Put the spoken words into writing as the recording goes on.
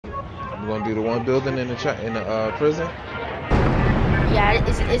You gonna do the one building in the prison? Yeah,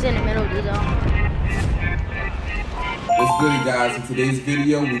 it's in the middle, dude. What's good, guys? In today's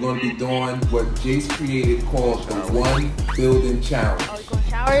video, we're going to be doing what Jace created called the one building challenge. Oh, you going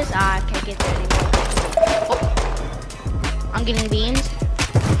showers? Ah, I can't get there anymore. Oh. I'm getting beans.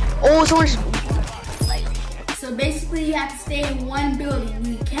 Oh, someone's like. So basically, you have to stay in one building.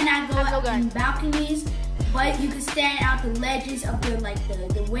 You cannot go out in balconies, but you can stand out the ledges of the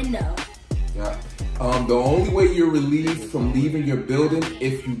window. Yeah. The only way you're relieved from leaving your building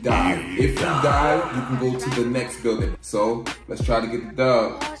if you die. If you die, you can go to the next building. So let's try to get the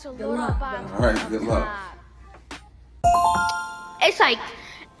dub. Good luck, bro. All right, good luck.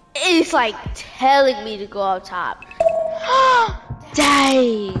 It's like telling me to go up top.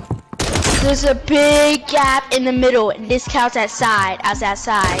 Dang. There's a big gap in the middle, and this counts as side.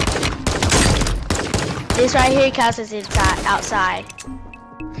 This right here counts as inside, outside.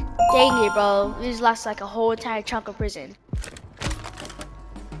 Dang it, bro. We just lost like a whole entire chunk of prison.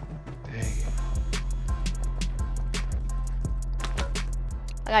 Dang it.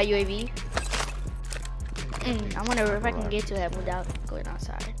 I got UAV. I wonder if I can get to him without going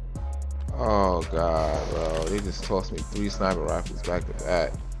outside. Oh god, bro. They just tossed me 3 sniper rifles back to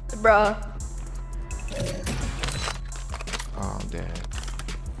back. Bruh. Oh, damn.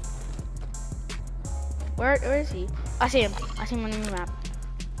 Where is he? I see him. I see him on the map.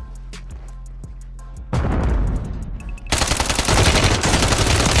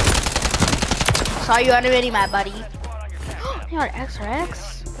 Saw you on the mini map, buddy. You got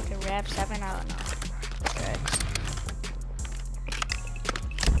XRX? Fucking Rap 7, I don't know. XRX.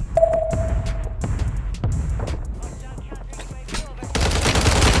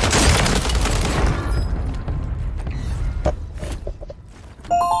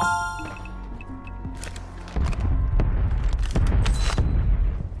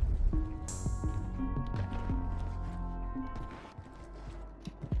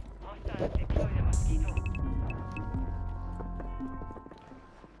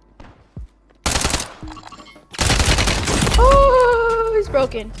 Oh, he's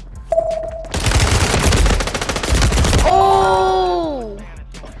broken. Oh,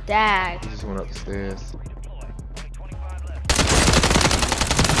 dad. He just went up the stairs.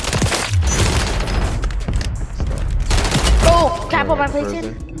 Oh, can I put my place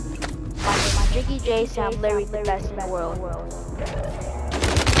in? My Jiggy, Jace, and I'm literally the best in the world.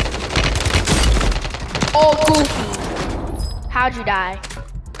 Oh, goofy. How'd you die?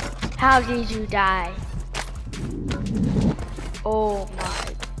 How did you die? Oh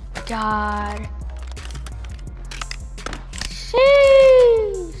my god.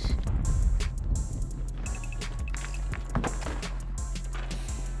 Sheesh.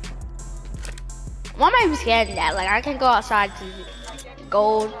 Why am I even scared of that? Like, I can go outside to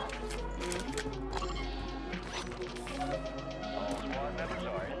gold.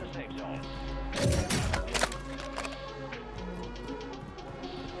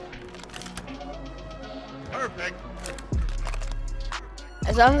 Perfect.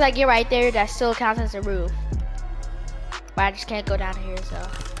 As long as I get right there, that still counts as a roof. But I just can't go down here, so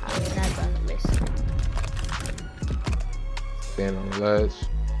I'm not gonna miss. Stand on the ledge.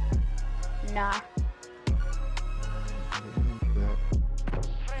 Nah.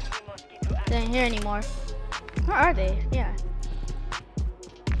 They ain't here anymore. Where are they? Yeah.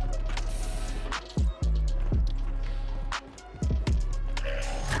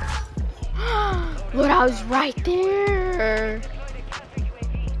 Look, I was right there.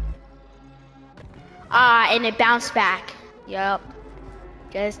 Ah, and it bounced back. Yup.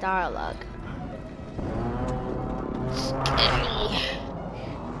 Just our luck.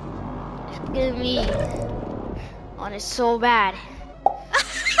 Get me. On it so bad.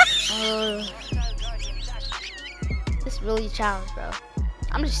 This really a challenge, bro.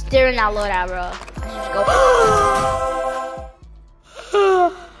 I'm just staring that loadout, bro. I should just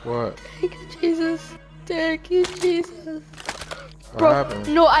go. What? Thank you, Jesus. Thank you, Jesus. What Bro, happened?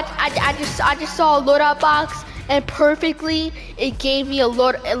 no, I just saw a loadout box, and perfectly it gave me a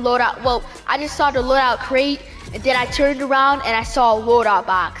loadout. Well, I just saw the loadout crate, and then I turned around and I saw a loadout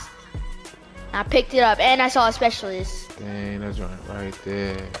box. I picked it up, and I saw a specialist. Dang, that joint right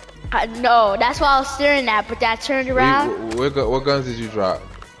there. I know, that's what I was staring at, but then I turned around. What guns did you drop?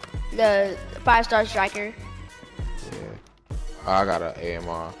 The 5-star striker. Yeah. Oh, I got an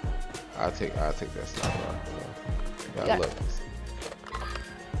AMR. I'll take that sniper. Gotta look.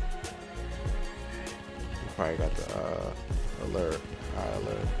 You probably got the alert. High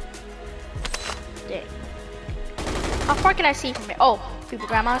alert. Dang. How far can I see from here? Oh, people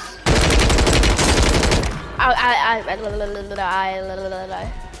grandmas.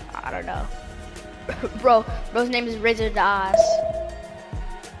 I don't know. Bro's name is Razor Oz.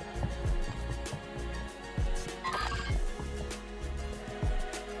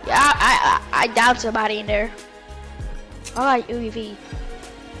 Yeah, I downed somebody in there. Oh, like UEV.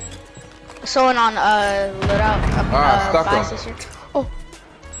 Someone on loadout. Stuck fire him. station. Oh,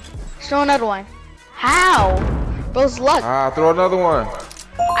 throw another one. How? Bro's luck. Throw another one.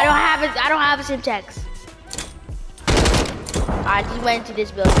 I don't have it. I don't have a Simtex. I just went into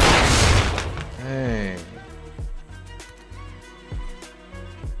this building. Dang.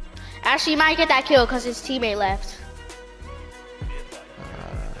 Actually, he might get that kill because his teammate left.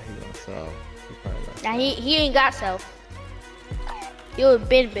 He gonna sell. He probably got Now he ain't got self. He would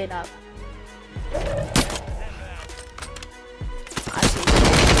been up. I see.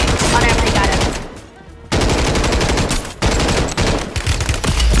 Oh, never mind, he got him.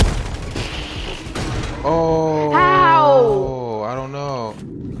 Oh. How? I don't know.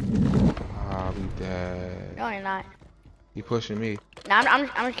 I'll be dead. No, you're not. He pushing me. No,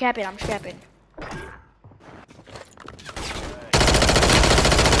 I'm capping. I'm capping.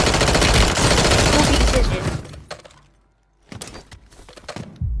 Goofy decision.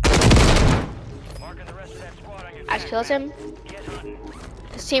 I just killed him.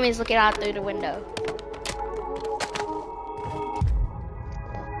 His teammate's looking out through the window.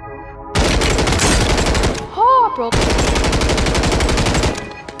 Oh, broke.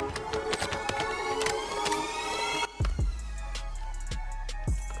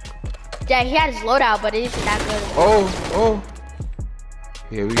 Yeah, he had his loadout, but it isn't that good. Oh.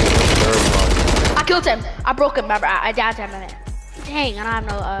 Yeah, we get the third one. I killed him. I broke him. Remember, I downed him in it. Dang, I don't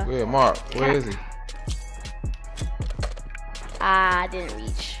have no. Where, Mark? Where is he? I didn't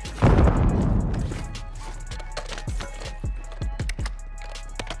reach.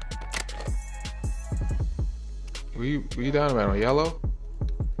 Were you down man on yellow?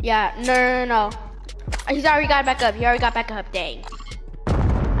 Yeah, no. He's already got back up. He already got back up. Dang.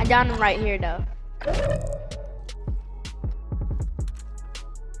 I downed him right here though.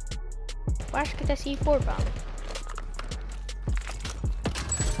 Where should I get that C4 from?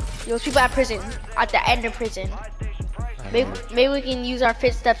 Yo, those people at prison, at the end of prison. Maybe we can use our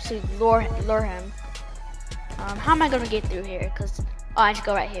footsteps to lure him. How am I gonna get through here? Cause I just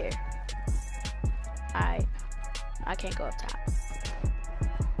go right here. I can't go up top.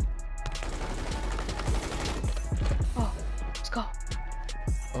 Oh, let's go.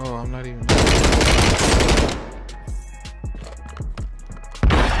 Oh, I'm not even.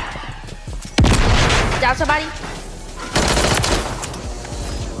 Down somebody?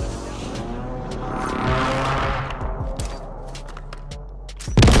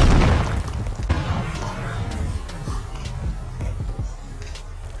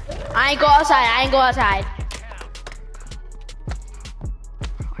 I ain't go outside.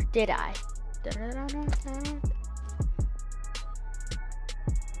 Or did I?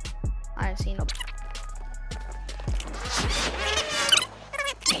 I ain't seen no.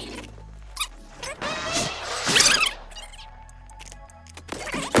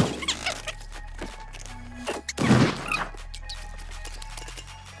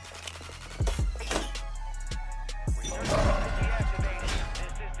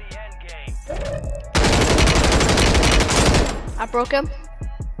 I broke him.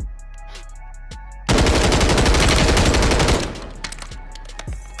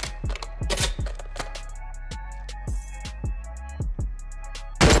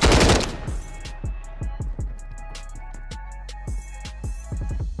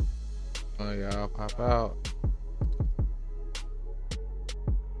 Oh yeah, I'll pop out.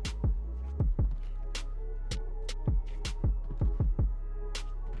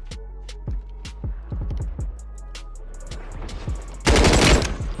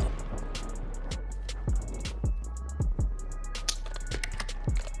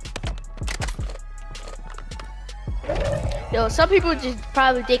 Yo, some people just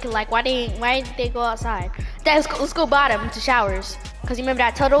probably thinking like, why didn't they go outside? Let's go bottom to showers. Cause you remember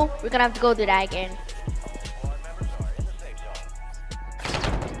that tunnel? We're gonna have to go through that again.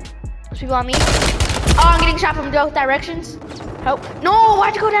 There's people on me. Oh, I'm getting shot from both directions. Help! No,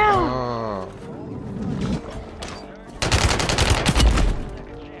 why'd you go down? Oh.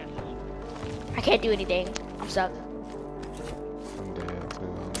 I can't do anything. I'm stuck. I'm dead too.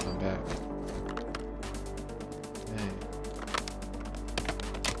 I'm come back. Dang.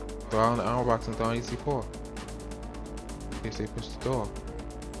 Bro, I don't box and throw EC4. In case they push the door.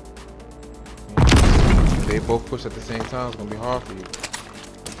 If they both push at the same time, it's gonna be hard for you.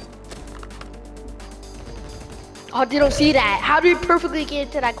 Oh, they don't see that. How did we perfectly get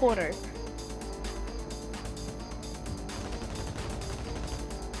into that corner?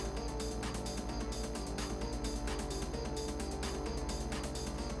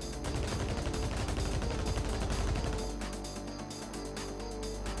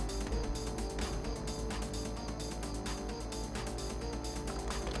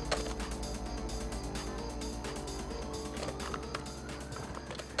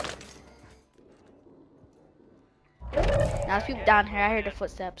 Now there's people down here. I heard the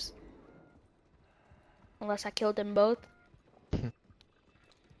footsteps. Unless I killed them both.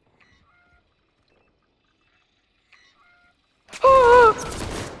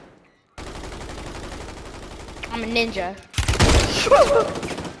 I'm a ninja.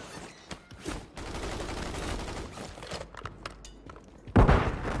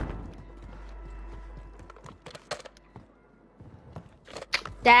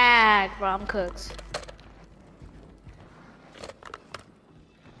 Dag, bro, I'm cooked.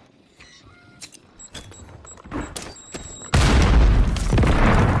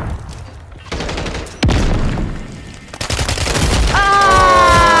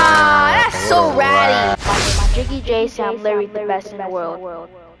 Ah, that's so ratty. My Jiggy Jace, I'm literally the best in the world.